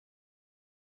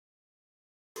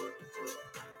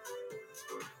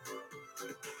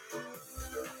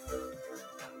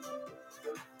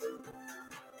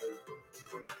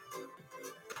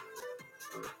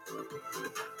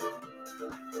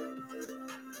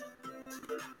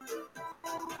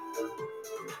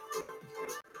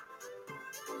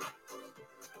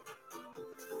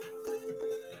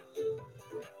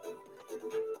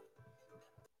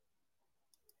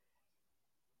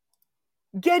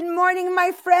Good morning,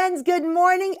 my friends. Good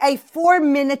morning. 4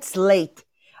 minutes late.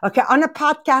 Okay. On a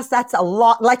podcast, that's a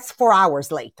lot. Like 4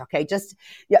 hours late. Okay. Just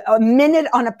a minute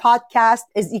on a podcast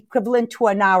is equivalent to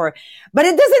an hour, but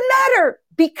it doesn't matter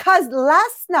because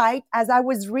last night, as I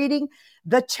was reading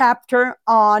the chapter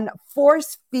on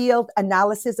force field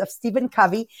analysis of Stephen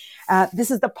Covey,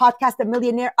 this is the podcast, The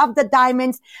Millionaire of the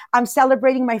Diamonds. I'm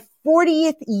celebrating my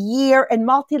 40th year in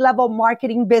multi-level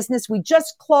marketing business. We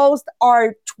just closed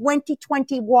our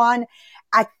 2021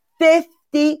 at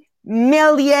 $50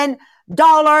 million.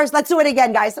 Let's do it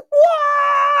again, guys.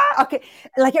 Wah! Okay.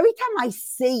 Like every time I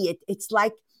say it, it's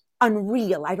like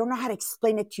unreal. I don't know how to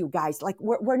explain it to you guys. Like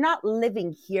we're not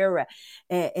living here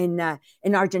in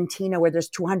Argentina where there's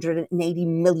 280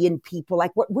 million people.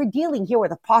 Like we're dealing here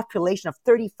with a population of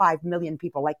 35 million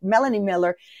people. Like Melanie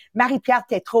Miller, Marie-Pierre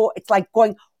Tétrault. It's like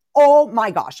going, oh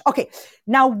my gosh. Okay.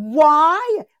 Now,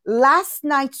 why last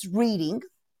night's reading,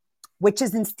 which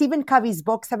is in Stephen Covey's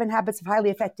book, 7 Habits of Highly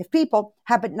Effective People,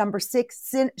 habit number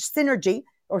 6, synergy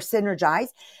or synergize.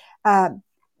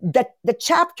 The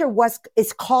chapter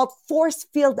is called Force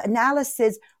Field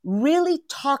Analysis, really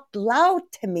talked loud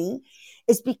to me,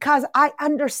 is because I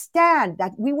understand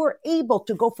that we were able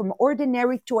to go from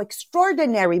ordinary to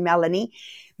extraordinary, Melanie,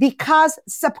 because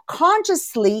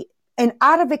subconsciously and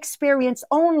out of experience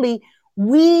only,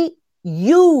 we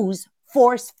use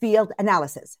force field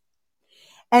analysis.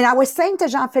 And I was saying to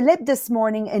Jean-Philippe this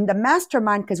morning in the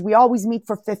mastermind, because we always meet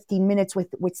for 15 minutes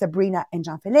with Sabrina and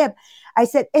Jean-Philippe, I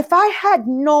said, if I had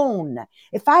known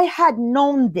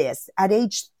this at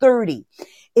age 30,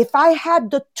 if I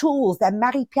had the tools that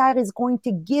Marie-Pierre is going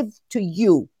to give to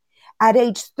you at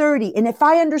age 30, and if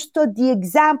I understood the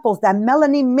examples that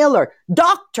Melanie Miller,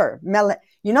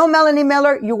 Melanie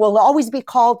Miller, you will always be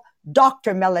called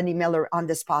Dr. Melanie Miller on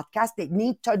this podcast. They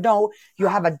need to know you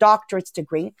have a doctorate's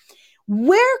degree.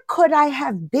 Where could I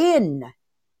have been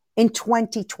in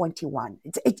 2021?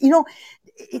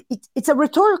 It's a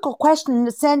rhetorical question in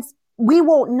the sense we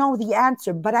won't know the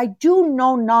answer, but I do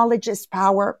know knowledge is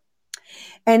power.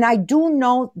 And I do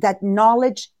know that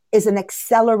knowledge is an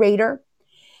accelerator.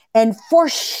 And for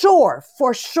sure,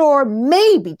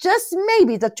 maybe, just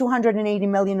maybe the 280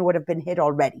 million would have been hit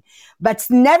already, but it's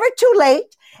never too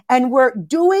late. And we're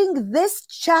doing this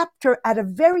chapter at a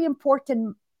very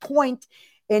important point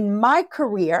in my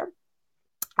career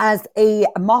as a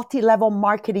multi-level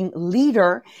marketing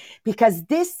leader, because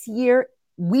this year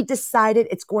we decided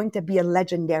it's going to be a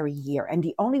legendary year. And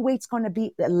the only way it's going to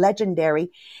be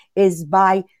legendary is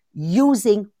by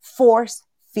using force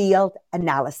field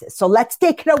analysis. So let's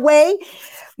take it away.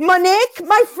 Monique,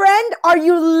 my friend, are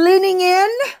you leaning in?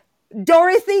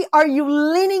 Dorothy, are you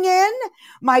leaning in?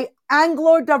 My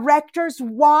Anglo directors,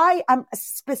 why I'm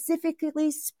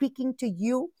specifically speaking to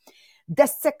you. The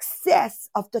success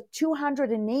of the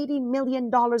 $280 million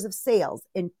of sales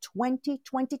in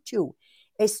 2022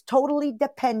 is totally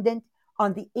dependent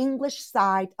on the English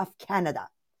side of Canada.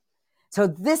 So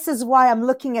this is why I'm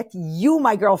looking at you,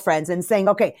 my girlfriends, and saying,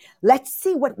 okay, let's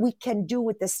see what we can do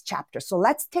with this chapter. So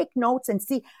let's take notes and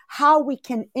see how we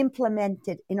can implement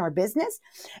it in our business.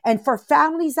 And for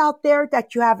families out there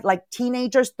that you have like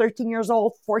teenagers, 13 years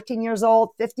old, 14 years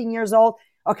old, 15 years old,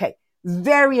 okay,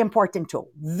 very important tool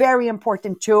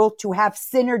to have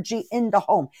synergy in the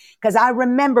home. Because I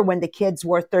remember when the kids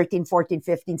were 13, 14,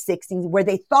 15, 16, where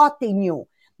they thought they knew,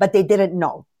 but they didn't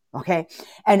know. Okay.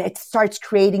 And it starts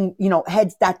creating,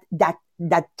 heads that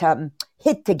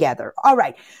hit together. All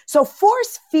right. So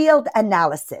force field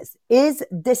analysis is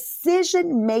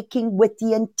decision making with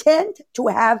the intent to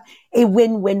have a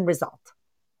win-win result.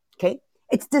 Okay.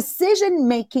 It's decision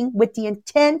making with the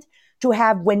intent to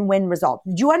have win-win result.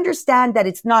 Do you understand that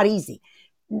it's not easy?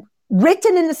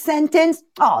 Written in a sentence,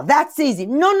 oh, that's easy.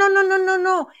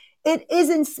 No. It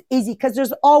isn't easy because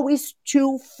there's always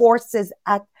two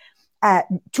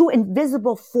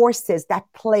invisible forces that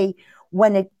play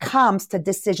when it comes to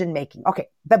decision making. Okay,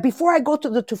 but before I go to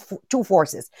the two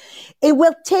forces, it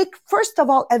will take, first of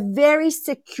all, a very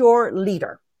secure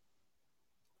leader,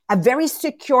 a very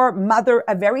secure mother,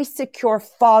 a very secure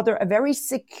father, a very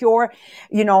secure,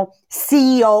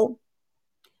 CEO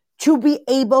to be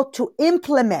able to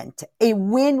implement a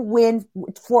win-win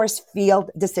force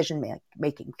field decision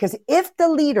making. Because if the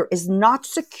leader is not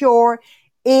secure,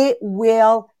 it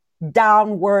will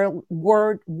downward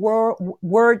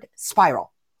word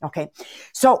spiral. Okay.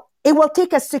 So it will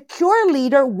take a secure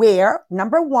leader where,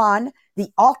 number one,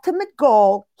 the ultimate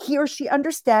goal he or she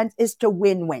understands is to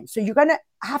win-win. So you're going to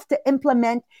have to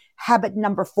implement habit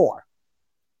number 4.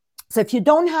 So if you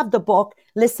don't have the book,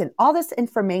 listen, all this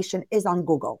information is on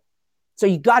Google. So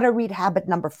you got to read habit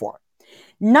number 4.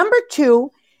 Number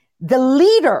 2,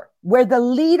 Where the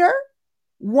leader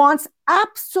wants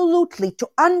absolutely to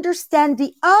understand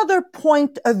the other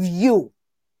point of view.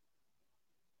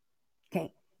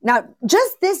 Okay. Now,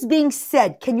 just this being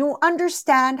said, can you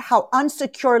understand how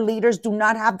unsecure leaders do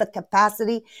not have the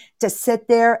capacity to sit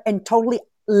there and totally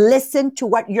listen to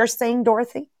what you're saying,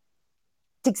 Dorothy?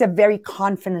 It takes a very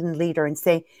confident leader and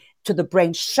say to the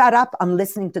brain, shut up, I'm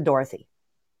listening to Dorothy.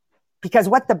 Because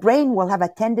what the brain will have a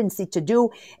tendency to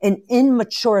do in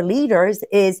immature leaders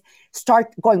is start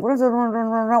going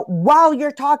while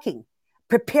you're talking,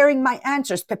 preparing my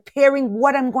answers, preparing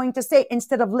what I'm going to say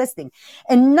instead of listening.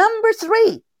 And number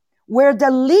 3, where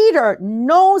the leader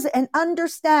knows and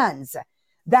understands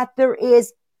that there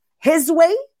is his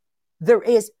way, there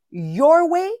is your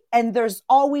way, and there's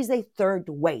always a third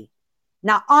way.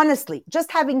 Now, honestly,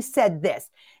 just having said this,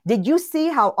 did you see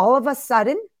how all of a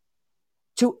sudden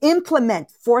to implement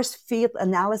force field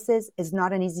analysis is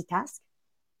not an easy task?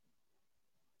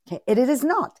 Okay, it is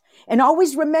not. And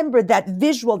always remember that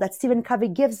visual that Stephen Covey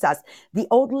gives us, the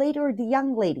old lady or the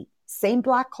young lady, same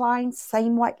black lines,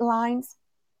 same white lines,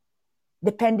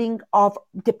 depending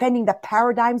the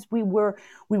paradigms we were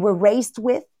raised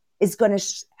with, is going to,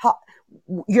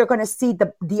 you're going to see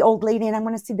the old lady and I'm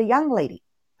going to see the young lady.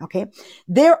 Okay.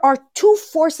 There are 2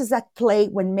 forces at play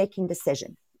when making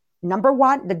decisions. Number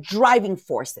 1, the driving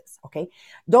forces. Okay.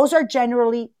 Those are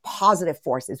generally positive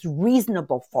forces,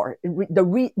 reasonable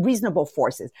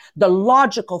forces, the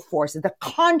logical forces, the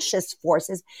conscious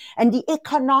forces, and the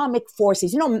economic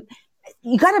forces. You know,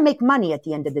 you got to make money at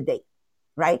the end of the day,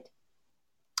 right?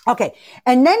 Okay.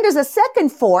 And then there's a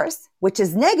second force, which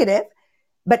is negative,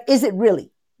 but is it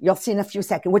really? You'll see in a few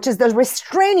seconds, which is the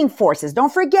restraining forces.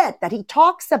 Don't forget that he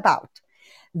talks about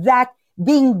that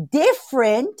being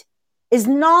different is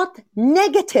not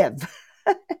negative.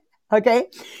 Okay.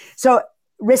 So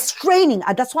restraining,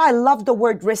 that's why I love the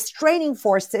word restraining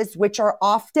forces, which are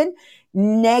often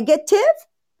negative,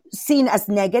 seen as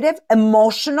negative,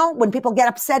 emotional, when people get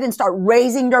upset and start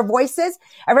raising their voices.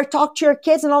 Ever talk to your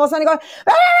kids and all of a sudden go,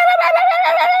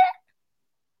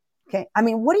 okay. I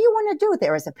mean, what do you want to do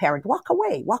there as a parent? Walk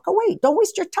away. Don't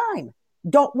waste your time.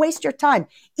 Don't waste your time.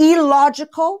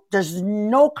 Illogical. There's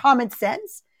no common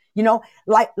sense. You know,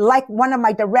 like one of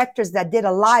my directors that did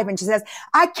a live and she says,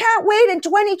 I can't wait in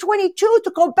 2022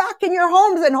 to go back in your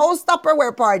homes and host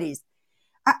Tupperware parties.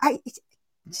 I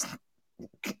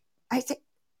said,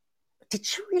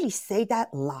 did you really say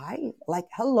that live? Like,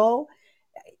 hello?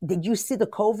 Did you see the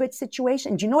COVID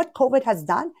situation? Do you know what COVID has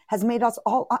done? Has made us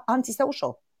all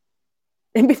antisocial.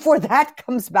 And before that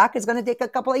comes back, it's going to take a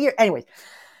couple of years. Anyways,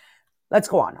 let's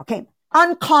go on. Okay.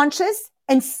 Unconscious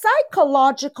and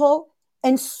psychological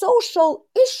and social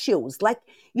issues. Like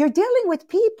you're dealing with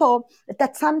people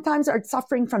that sometimes are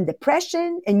suffering from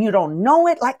depression and you don't know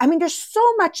it. Like, I mean, there's so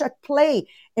much at play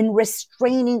in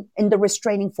the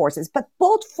restraining forces, but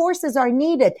both forces are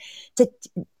needed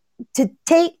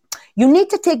you need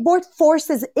to take both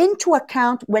forces into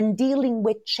account when dealing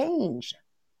with change.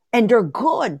 And they're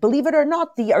good. Believe it or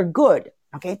not, they are good.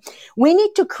 Okay. We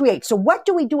need to create. So what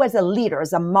do we do as a leader,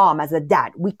 as a mom, as a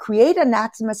dad? We create an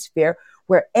atmosphere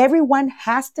where everyone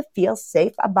has to feel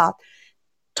safe about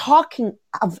talking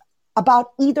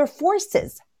about either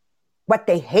forces. What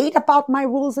they hate about my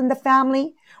rules in the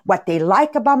family, what they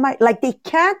like about they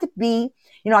can't be,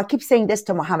 you know, I keep saying this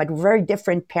to Mohammed, we're very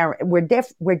different parents.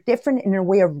 We're different in a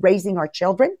way of raising our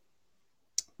children.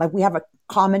 Like we have a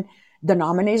common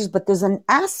denominators, but there's an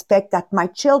aspect that my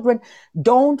children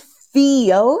don't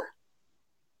feel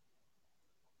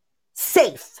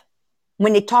safe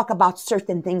when they talk about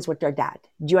certain things with their dad.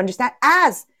 Do you understand?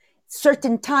 As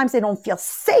certain times they don't feel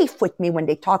safe with me when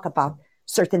they talk about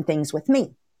certain things with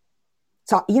me.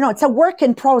 So, you know, it's a work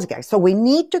in progress. So we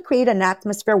need to create an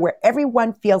atmosphere where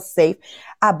everyone feels safe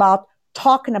about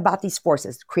talking about these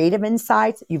forces, creative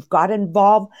insights. You've got to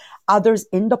involve others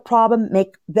in the problem,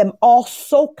 make them all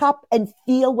soak up and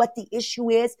feel what the issue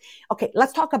is. Okay,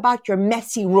 let's talk about your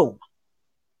messy room.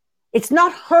 It's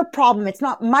not her problem. It's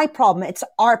not my problem. It's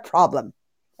our problem.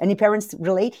 Any parents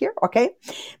relate here? Okay.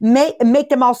 Make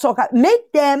them all soak up.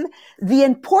 Make them the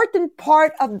important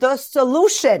part of the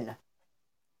solution.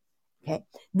 Okay.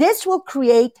 This will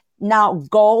create now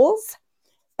goals,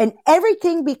 and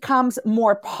everything becomes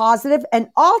more positive, and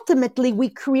ultimately we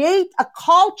create a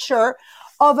culture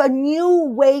of a new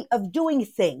way of doing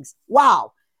things.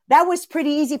 Wow. That was pretty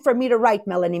easy for me to write,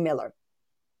 Melanie Miller.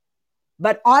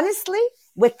 But honestly,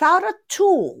 without a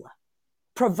tool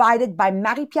provided by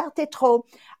Marie-Pierre Tétrault,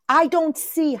 I don't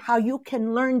see how you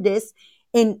can learn this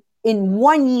in in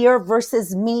 1 year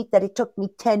versus me that it took me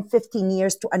 10, 15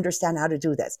 years to understand how to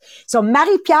do this. So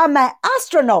Marie-Pierre, my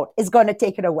astronaut, is going to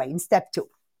take it away in step 2.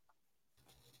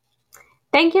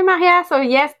 Thank you, Maria. So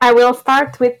yes, I will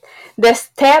start with the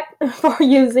step for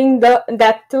using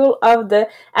that tool of the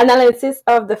analysis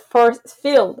of the force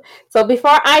field. So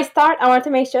before I start, I want to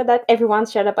make sure that everyone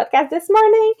shared the podcast this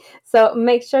morning. So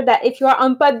make sure that if you are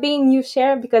on Podbean, you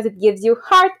share because it gives you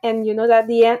heart. And you know that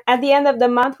at the end of the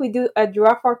month, we do a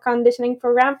draw for conditioning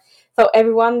program. So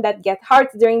everyone that gets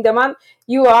hearts during the month,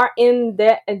 you are in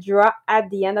the draw at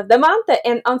the end of the month.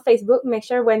 And on Facebook, make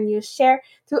sure when you share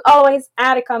to always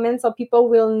add a comment so people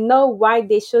will know why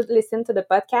they should listen to the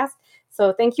podcast.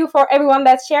 So thank you for everyone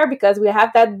that shared because we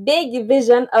have that big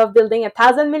vision of building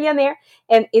 1,000 millionaire,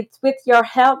 and it's with your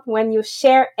help when you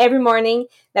share every morning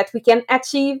that we can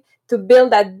achieve to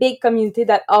build that big community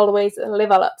that always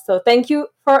level up. So thank you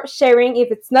for sharing.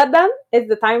 If it's not done, it's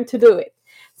the time to do it.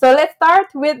 So let's start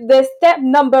with the step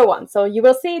number 1. So you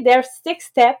will see there's 6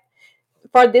 steps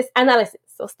for this analysis.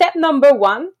 So step number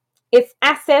 1 is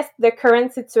assess the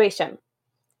current situation.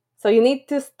 So you need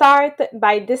to start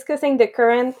by discussing the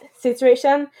current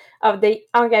situation of the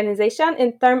organization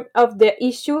in terms of the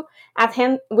issue at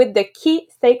hand with the key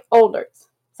stakeholders.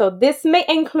 So this may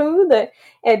include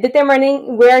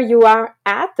determining where you are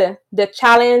at, the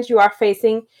challenge you are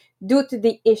facing due to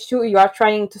the issue you are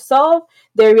trying to solve,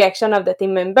 the reaction of the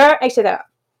team member, etc.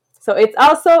 So it's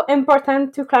also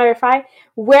important to clarify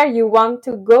where you want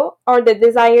to go or the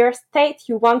desired state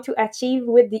you want to achieve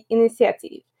with the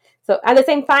initiative. So at the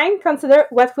same time, consider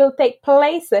what will take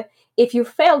place if you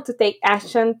fail to take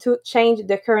action to change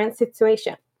the current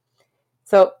situation.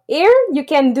 So here you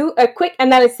can do a quick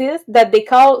analysis that they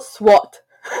call SWOT.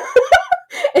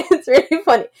 It's really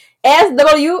funny.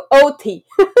 SWOT.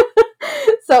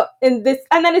 So in this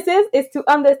analysis is to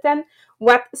understand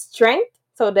what strength,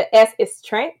 so the S is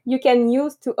strength, you can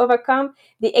use to overcome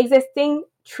the existing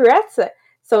threats.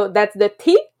 So that's the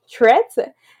T, threats,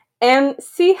 and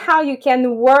see how you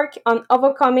can work on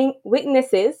overcoming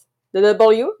weaknesses, the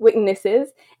W, weaknesses,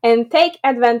 and take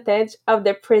advantage of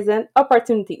the present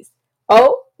opportunities.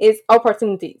 O is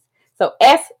opportunities. So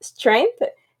S, strength,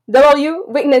 W,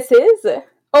 weaknesses,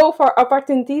 O for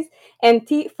opportunities, and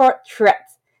T for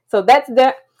threats. So that's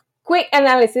the quick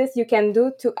analysis you can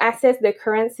do to assess the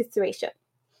current situation.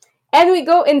 And we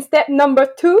go in step number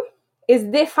 2 is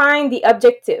define the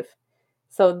objective.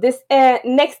 So this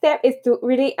next step is to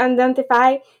really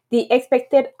identify the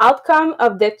expected outcome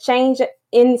of the change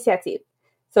initiative.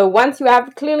 So once you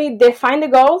have clearly defined the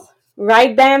goals,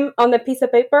 write them on a piece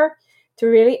of paper to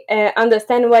really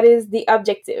understand what is the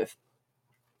objective.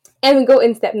 And we go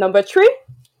in step number 3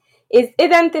 is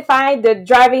identify the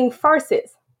driving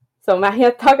forces. So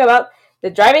Maria talked about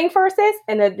the driving forces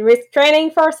and the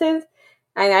restraining forces.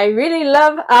 And I really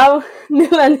love how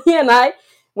Melanie and I,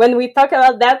 when we talked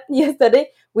about that yesterday,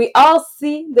 we all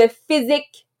see the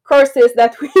physics courses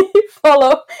that we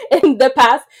follow in the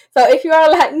past. So if you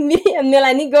are like me and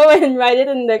Melanie, go and write it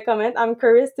in the comment. I'm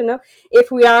curious to know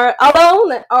if we are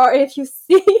alone or if you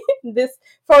see these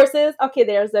forces. Okay,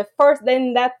 there's a force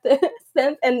in that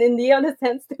sense and in the other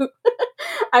sense too.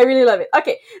 I really love it.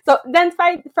 Okay, so then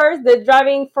find first the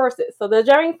driving forces. So the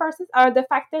driving forces are the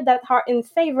factors that are in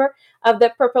favor of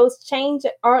the proposed change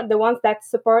or the ones that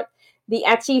support the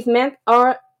achievement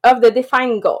or of the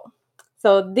defined goal.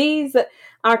 So these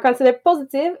are considered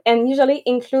positive and usually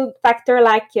include factors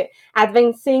like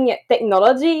advancing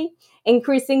technology,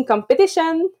 increasing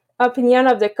competition, opinion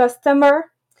of the customer,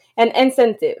 and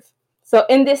incentive. So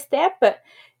in this step,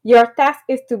 your task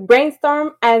is to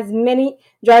brainstorm as many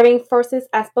driving forces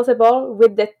as possible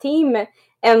with the team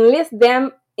and list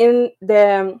them in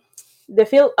the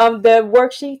field of the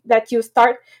worksheet that you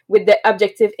start with the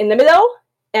objective in the middle,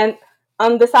 and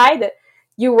on the side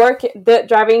you work the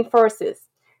driving forces.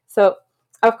 So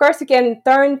of course you can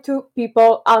turn to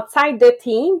people outside the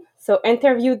team, so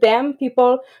interview them,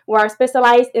 people who are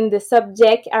specialized in the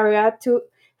subject area, to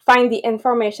find the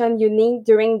information you need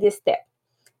during this step.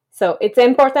 So it's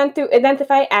important to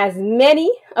identify as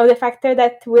many of the factors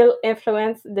that will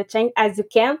influence the change as you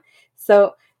can.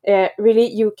 So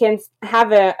really you can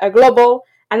have a global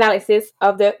analysis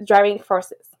of the driving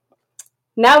forces.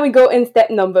 Now we go in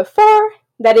step number 4,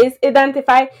 that is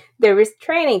identify the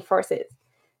restraining forces.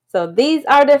 So these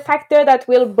are the factors that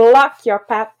will block your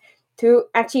path to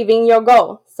achieving your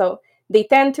goal. So they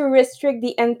tend to restrict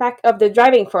the impact of the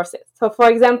driving forces. So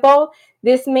for example,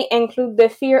 this may include the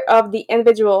fear of the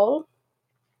individual,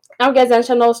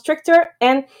 organizational structure,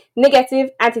 and negative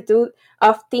attitude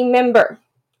of team member.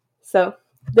 So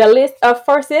The list of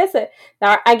forces that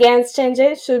are against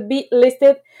changes should be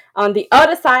listed on the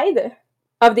other side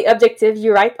of the objective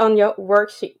you write on your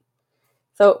worksheet.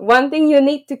 So one thing you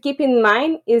need to keep in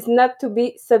mind is not to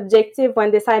be subjective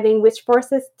when deciding which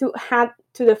forces to add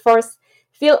to the force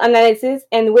field analysis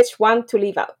and which one to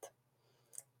leave out.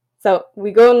 So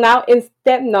we go now in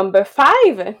step number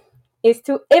 5 is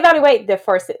to evaluate the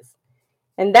forces.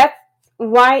 And that's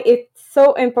why it's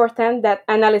so important that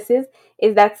analysis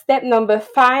is that step number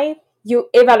 5 you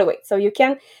evaluate. So you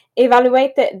can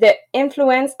evaluate the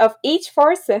influence of each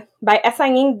force by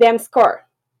assigning them score.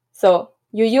 So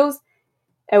you use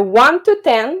a 1 to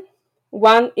 10.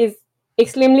 1 is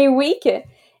extremely weak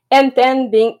and 10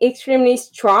 being extremely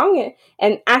strong,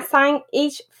 and assign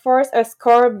each force a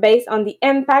score based on the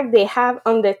impact they have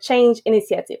on the change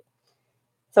initiative.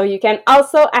 So you can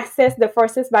also assess the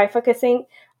forces by focusing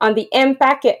on the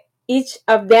impact each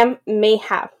of them may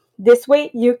have. This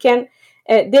way you can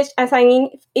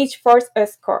assigning each force a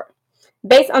score.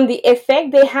 Based on the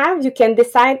effect they have, you can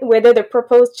decide whether the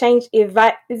proposed change is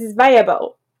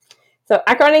viable. So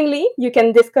accordingly, you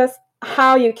can discuss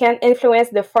how you can influence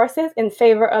the forces in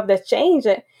favor of the change,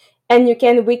 and you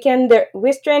can weaken the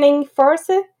restraining force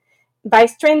by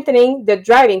strengthening the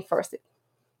driving forces.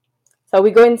 So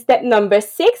we go in step number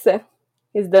 6,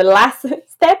 is the last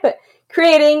step,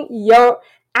 creating your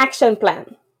action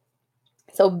plan.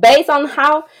 So based on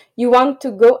how you want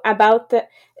to go about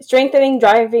strengthening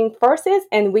driving forces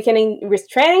and weakening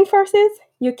restraining forces,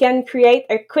 you can create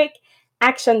a quick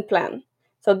action plan.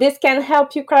 So this can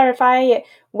help you clarify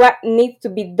what needs to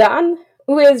be done,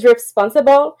 who is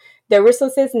responsible, the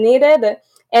resources needed,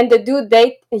 and the due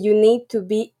date you need to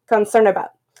be concerned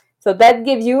about. So that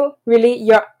gives you really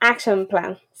your action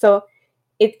plan. So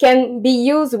it can be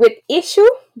used with issue,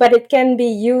 but it can be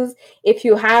used if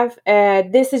you have a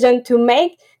decision to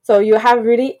make. So you have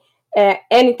really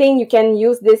anything, you can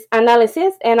use this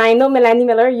analysis. And I know, Melanie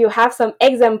Miller, you have some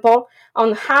example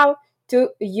on how to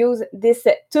use this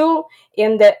tool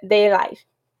in the daily life.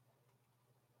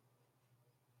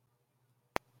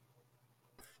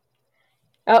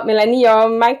 Oh, Melanie, your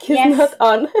mic is not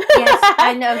on. Yes,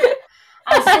 I know.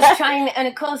 I was just trying, and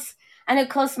of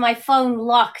course, my phone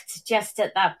locked just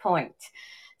at that point.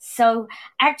 So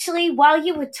actually, while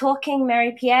you were talking,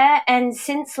 Mary Pierre, and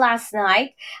since last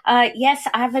night, yes,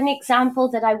 I have an example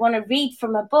that I want to read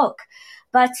from a book.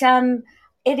 But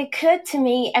it occurred to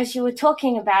me as you were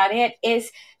talking about it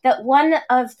is that one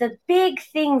of the big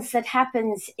things that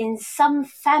happens in some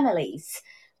families,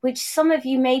 which some of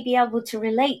you may be able to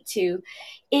relate to,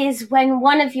 is when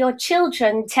one of your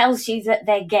children tells you that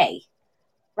they're gay,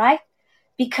 right?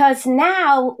 Because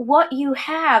now what you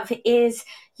have is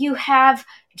you have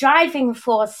driving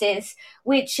forces,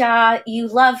 which are you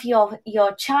love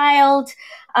your child,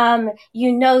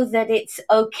 you know that it's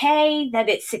okay, that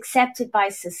it's accepted by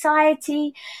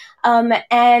society,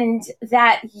 and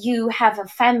that you have a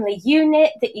family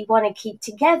unit that you want to keep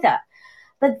together.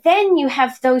 But then you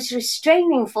have those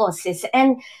restraining forces.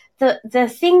 And the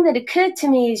thing that occurred to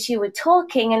me as you were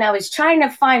talking, and I was trying to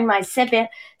find my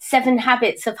seven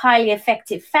habits of highly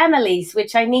effective families,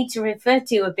 which I need to refer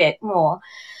to a bit more.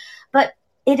 But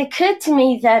it occurred to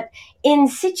me that in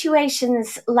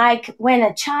situations like when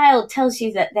a child tells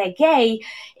you that they're gay,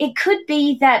 it could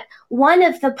be that one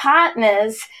of the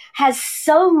partners has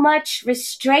so much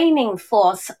restraining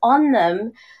force on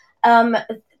them,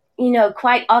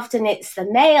 quite often it's the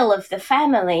male of the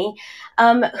family,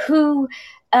 who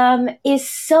is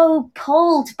so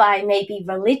pulled by maybe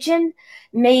religion,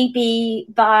 maybe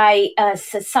by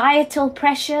societal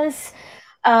pressures.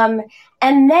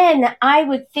 And then I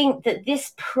would think that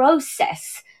this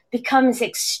process becomes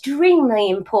extremely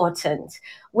important,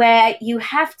 where you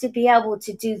have to be able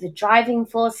to do the driving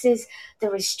forces, the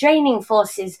restraining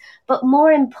forces, but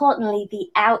more importantly, the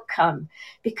outcome.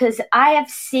 Because I have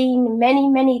seen many,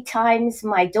 many times,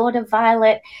 my daughter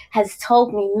Violet has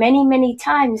told me many, many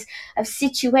times of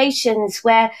situations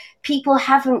where people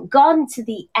haven't gone to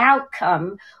the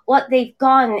outcome. What they've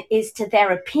gone is to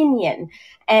their opinion.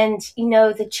 And,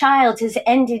 the child has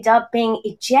ended up being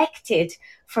ejected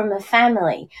from a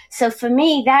family. So for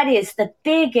me, that is the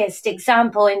biggest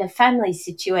example in a family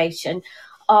situation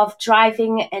of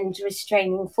driving and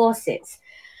restraining forces.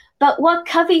 But what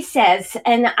Covey says,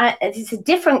 and it's a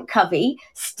different Covey,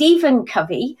 Stephen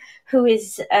Covey, who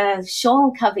is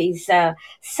Sean Covey's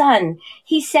son,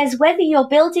 he says, whether you're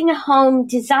building a home,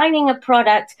 designing a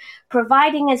product,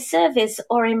 providing a service,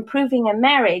 or improving a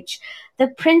marriage, the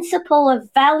principle of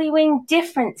valuing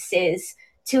differences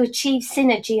to achieve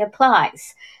synergy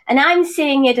applies. And I'm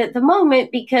seeing it at the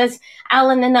moment because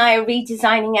Alan and I are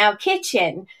redesigning our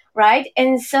kitchen. right?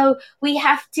 And so we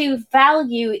have to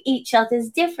value each other's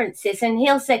differences. And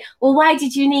he'll say, well, why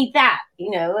did you need that?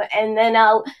 And then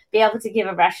I'll be able to give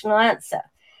a rational answer.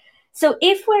 So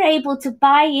if we're able to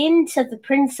buy into the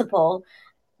principle,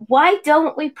 why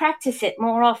don't we practice it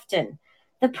more often?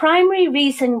 The primary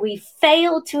reason we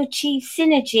fail to achieve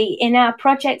synergy in our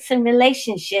projects and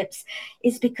relationships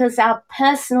is because our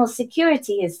personal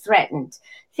security is threatened.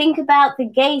 Think about the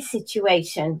gay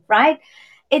situation, right?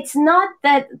 It's not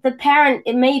that the parent,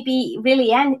 it may be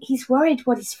really, and he's worried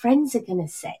what his friends are going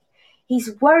to say.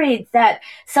 He's worried that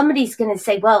somebody's going to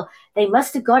say, well, they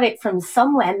must have got it from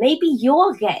somewhere. Maybe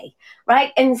you're gay,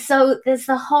 right? And so there's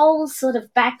the whole sort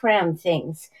of background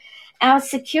things. Our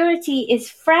security is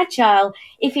fragile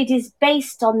if it is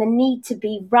based on the need to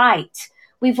be right.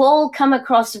 We've all come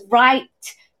across right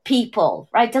people,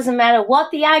 right? Doesn't matter what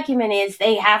the argument is,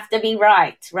 they have to be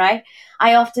right, right?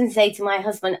 I often say to my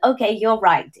husband, okay, you're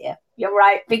right, dear. You're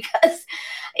right, because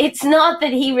it's not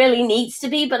that he really needs to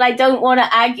be, but I don't want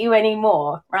to argue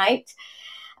anymore, right?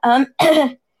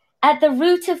 At the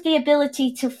root of the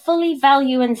ability to fully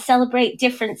value and celebrate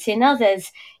difference in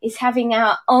others is having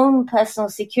our own personal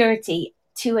security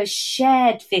to a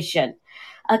shared vision,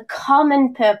 a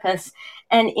common purpose,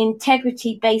 and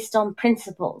integrity based on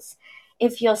principles.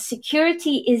 If your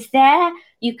security is there,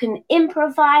 you can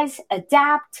improvise,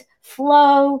 adapt,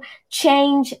 flow,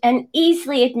 change, and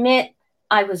easily admit,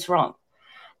 I was wrong.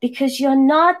 Because you're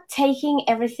not taking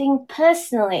everything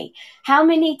personally. How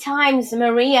many times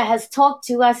Maria has talked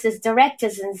to us as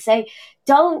directors and say,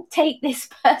 don't take this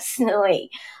personally.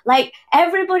 Like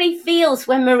everybody feels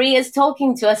when Maria's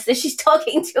talking to us that she's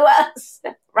talking to us,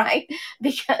 right?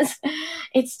 Because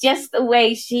it's just the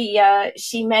way she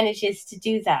manages to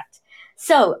do that.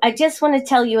 So I just want to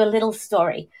tell you a little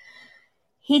story.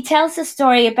 He tells a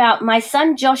story about my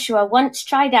son Joshua once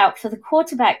tried out for the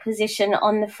quarterback position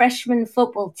on the freshman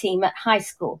football team at high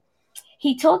school.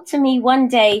 He talked to me one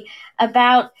day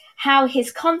about how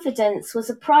his confidence was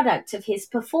a product of his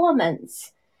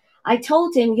performance. I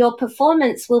told him, your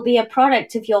performance will be a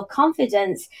product of your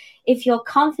confidence if your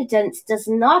confidence does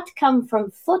not come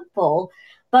from football,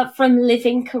 but from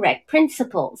living correct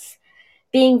principles.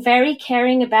 Being very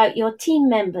caring about your team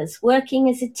members, working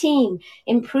as a team,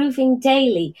 improving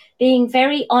daily, being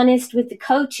very honest with the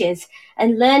coaches,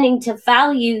 and learning to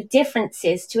value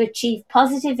differences to achieve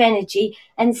positive energy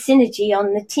and synergy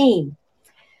on the team.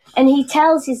 And he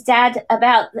tells his dad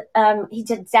about,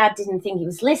 dad didn't think he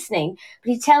was listening,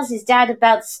 but he tells his dad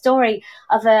about the story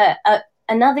of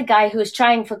another guy who was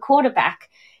trying for quarterback,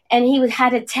 and he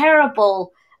had a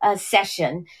terrible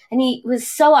session, and he was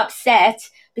so upset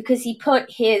because he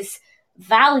put his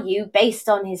value based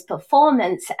on his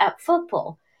performance at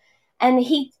football. And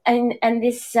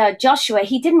this Joshua,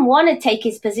 he didn't want to take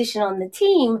his position on the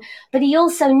team, but he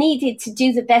also needed to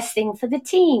do the best thing for the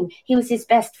team. He was his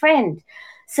best friend.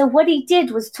 So what he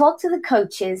did was talk to the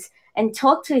coaches and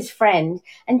talk to his friend,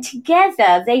 and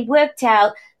together they worked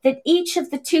out that each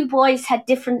of the two boys had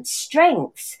different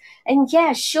strengths. And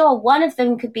yeah, sure, one of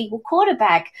them could be a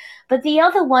quarterback, but the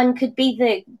other one could be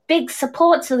the big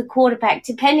support to the quarterback,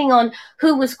 depending on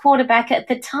who was quarterback at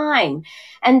the time.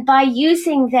 And by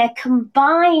using their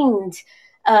combined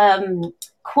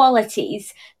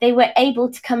qualities, they were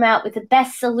able to come out with the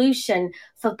best solution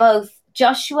for both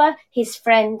Joshua, his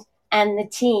friend, and the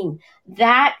team.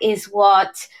 That is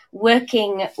what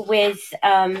working with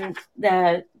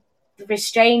the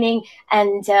restraining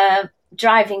and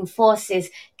driving forces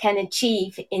can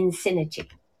achieve in synergy.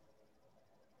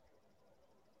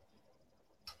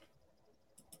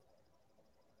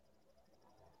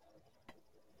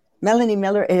 Melanie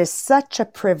Miller, it is such a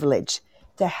privilege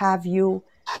to have you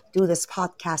do this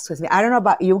podcast with me. I don't know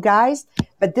about you guys,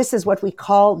 but this is what we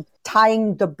call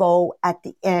tying the bow at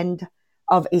the end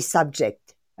of a subject.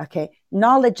 Okay.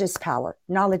 Knowledge is power.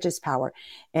 Knowledge is power.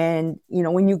 And,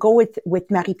 when you go with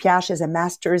Marie-Pierre, she has a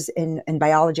master's in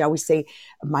biology. I always say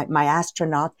my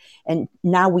astronaut. And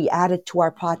now we added to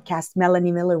our podcast,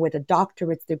 Melanie Miller with a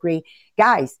doctorate degree.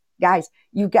 Guys,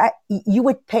 you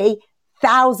would pay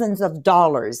thousands of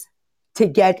dollars to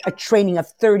get a training of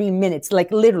 30 minutes, like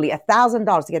literally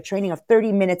 $1,000 to get training of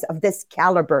 30 minutes of this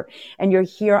caliber. And you're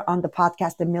here on the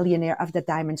podcast, The Millionaire of the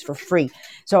Diamonds, for free.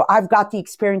 So I've got the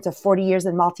experience of 40 years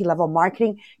in multi-level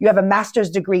marketing. You have a master's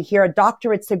degree here, a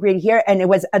doctorate's degree here, and it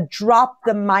was a drop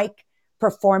the mic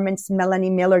performance, Melanie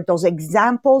Miller. Those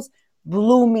examples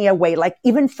blew me away. Like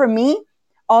even for me,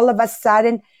 all of a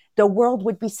sudden, the world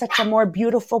would be such a more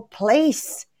beautiful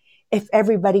place if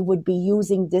everybody would be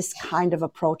using this kind of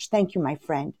approach. Thank you, my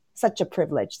friend. Such a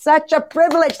privilege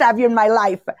to have you in my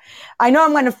life. I know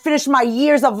I'm going to finish my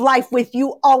years of life with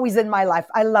you, always in my life.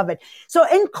 I love it. So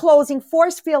in closing,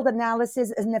 force field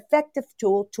analysis is an effective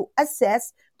tool to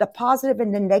assess the positive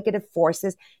and the negative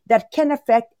forces that can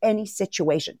affect any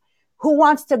situation. Who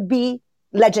wants to be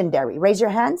legendary? Raise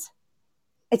your hands.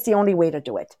 It's the only way to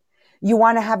do it. You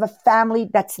want to have a family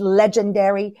that's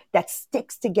legendary, that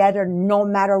sticks together no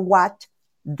matter what.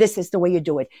 This is the way you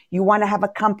do it. You want to have a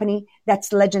company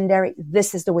that's legendary.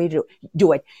 This is the way to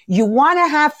do it. You want to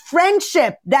have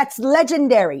friendship that's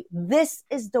legendary. This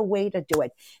is the way to do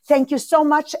it. Thank you so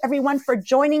much, everyone, for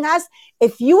joining us.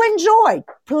 If you enjoyed,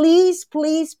 please,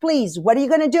 please, please, what are you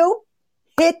going to do?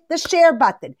 Hit the share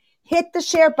button. Hit the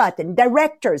share button.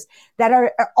 Directors that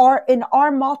are in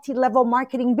our multi-level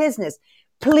marketing business,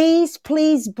 please,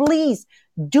 please, please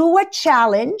do a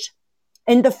challenge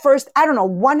in the first,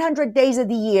 100 days of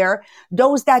the year.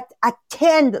 Those that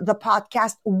attend the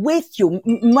podcast with you,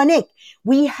 Monique,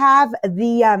 we have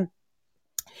the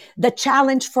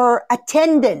challenge for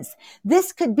attendance.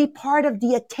 This could be part of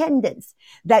the attendance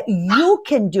that you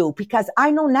can do, because I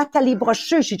know Nathalie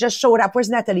Brochu, she just showed up. Where's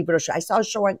Nathalie Brochu? I saw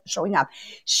her showing up.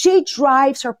 She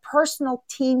drives her personal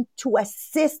team to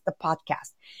assist the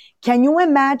podcast. Can you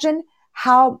imagine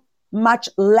how much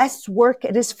less work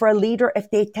it is for a leader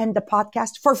if they attend the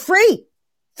podcast for free?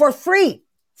 For free.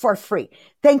 For free.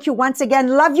 Thank you once again.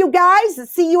 Love you guys.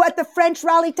 See you at the French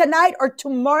rally tonight or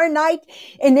tomorrow night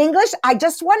in English. I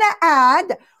just want to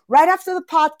add, right after the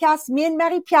podcast, me and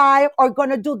Marie-Pierre are going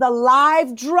to do the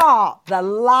live draw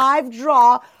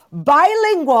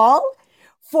bilingual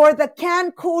for the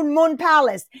Cancun Moon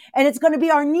Palace. And it's going to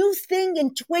be our new thing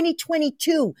in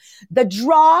 2022. The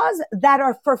draws that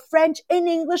are for French and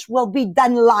English will be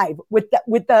done live with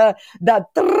the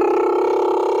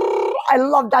I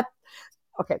love that.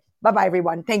 Okay. Bye-bye,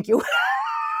 everyone. Thank you.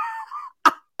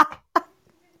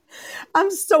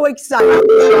 I'm so excited.